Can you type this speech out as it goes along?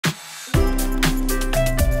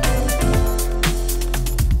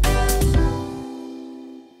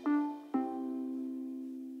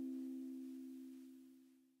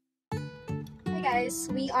guys,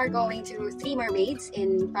 we are going to Three Mermaids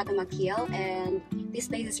in Pattaya City, and this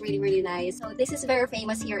place is really nice. So this is very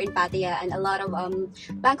famous here in Pattaya, and a lot of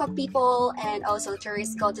Bangkok people and also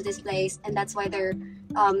tourists go to this place, and that's why they're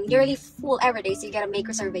nearly full every day, so you gotta make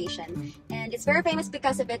reservation. And it's very famous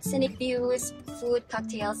because of its scenic views, food,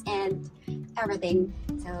 cocktails, and everything.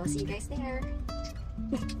 So see you guys there.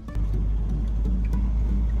 There.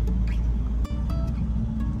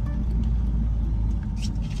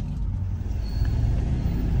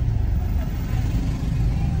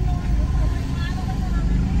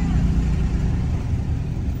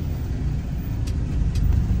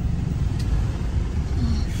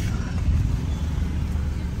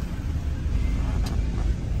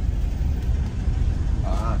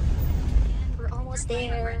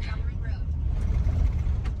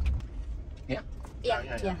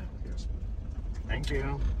 Yeah. Thank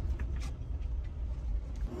you.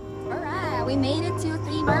 Alright, we made it to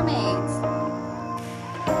Three Mermaids.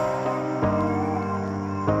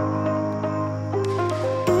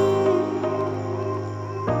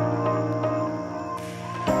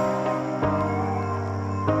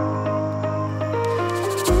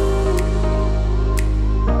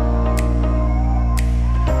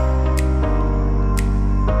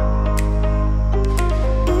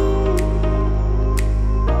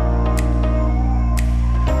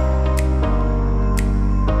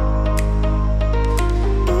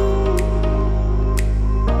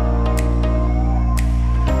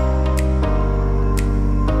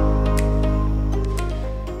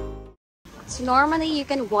 Normally you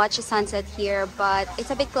can watch a sunset here, but it's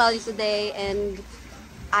a bit cloudy today and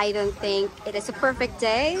I don't think it is a perfect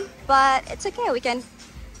day, but it's okay, we can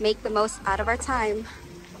make the most out of our time.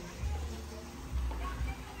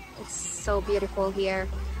 It's so beautiful here.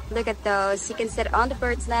 Look at those, you can sit on the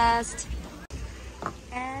bird's nest,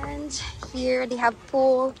 and here they have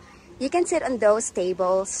pool. You can sit on those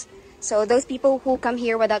tables, so those people who come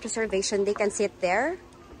here without reservation, they can sit there,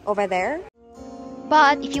 over there.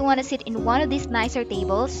 But if you want to sit in one of these nicer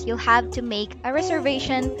tables, you'll have to make a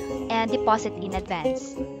reservation and deposit in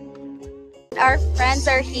advance. Our friends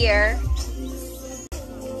are here.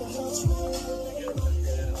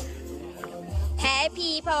 Hey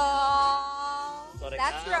people!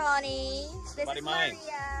 That's Ronnie. This is Maria.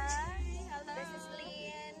 Hello. This is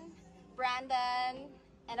Lynn, Brandon,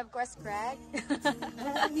 and of course Greg.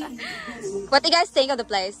 What do you guys think of the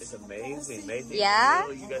place? It's amazing. Yeah?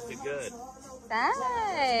 You guys did good.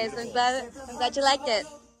 Nice. I'm glad you liked it.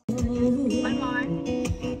 One more.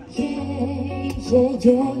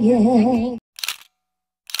 Yeah.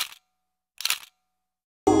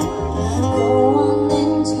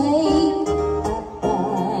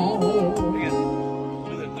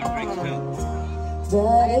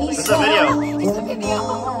 This is a video. It's a video.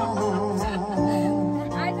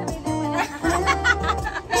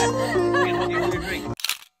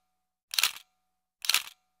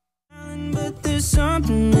 But there's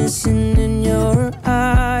something missing in your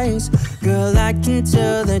eyes. Girl, I can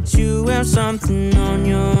tell that you have something on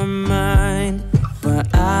your mind.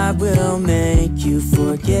 But I will make you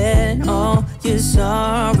forget all your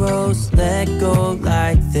sorrows. Let go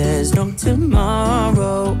like there's no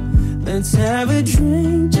tomorrow. Let's have a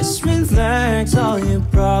drink, just relax. All your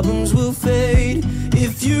problems will fade.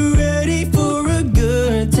 If you're ready for a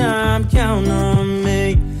good time, count on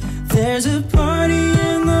me. There's a party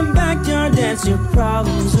in the backyard, dance your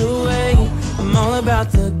problems away. I'm all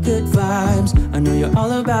about the good vibes. I know you're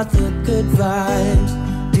all about the good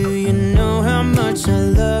vibes. Do you know how much I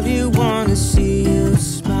love you? Wanna see you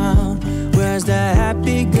smile. Where's that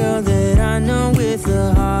happy girl that I know with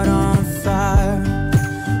a heart on fire?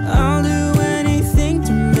 I'll do anything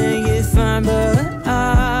to make it fine, but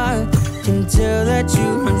I can tell that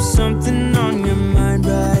you have something on your mind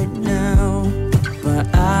right now. But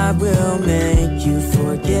I will make you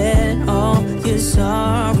forget all your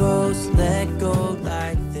sorrows. Let go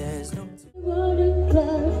like there's no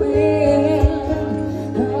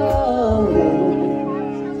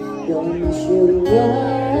don't you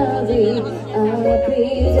worry, I'll be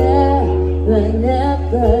there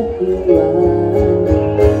whenever you want.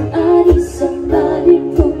 I need somebody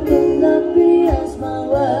who can love me as my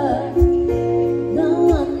word. No,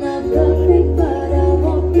 I'm not perfect, but I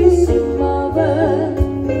won't receive my word.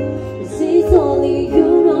 It's only you,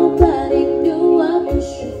 nobody knew I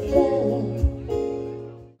wish you there.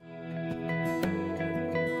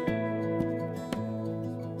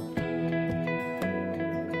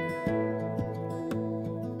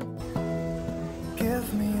 Give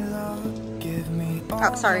me love, give me all.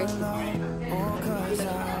 Oh, sorry.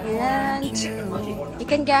 And you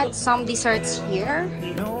can get some desserts here.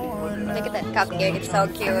 Look at that cupcake, it's so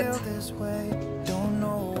cute.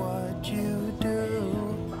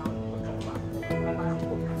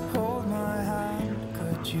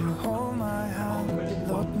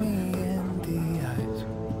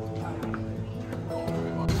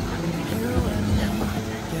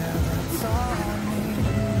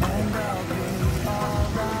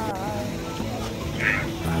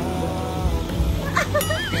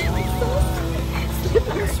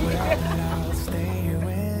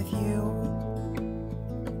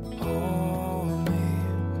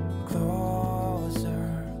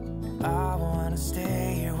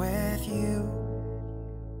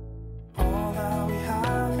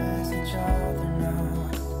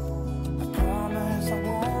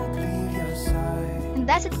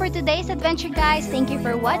 that's it for today's adventure, guys. Thank you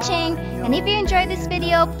for watching. And if you enjoyed this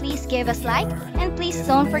video, please give us like and please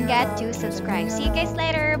don't forget to subscribe. See you guys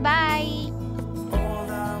later. Bye!